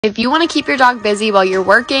If you want to keep your dog busy while you're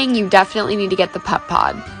working, you definitely need to get the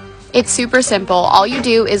PupPod. It's super simple. All you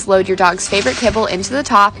do is load your dog's favorite kibble into the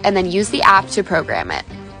top and then use the app to program it.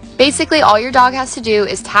 Basically, all your dog has to do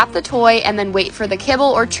is tap the toy and then wait for the kibble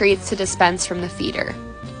or treats to dispense from the feeder.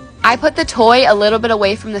 I put the toy a little bit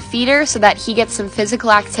away from the feeder so that he gets some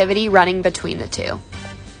physical activity running between the two.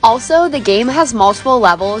 Also, the game has multiple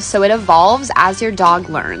levels, so it evolves as your dog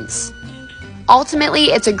learns. Ultimately,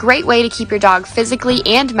 it's a great way to keep your dog physically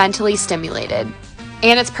and mentally stimulated.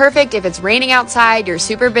 And it's perfect if it's raining outside, you're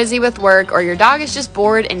super busy with work, or your dog is just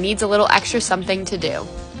bored and needs a little extra something to do.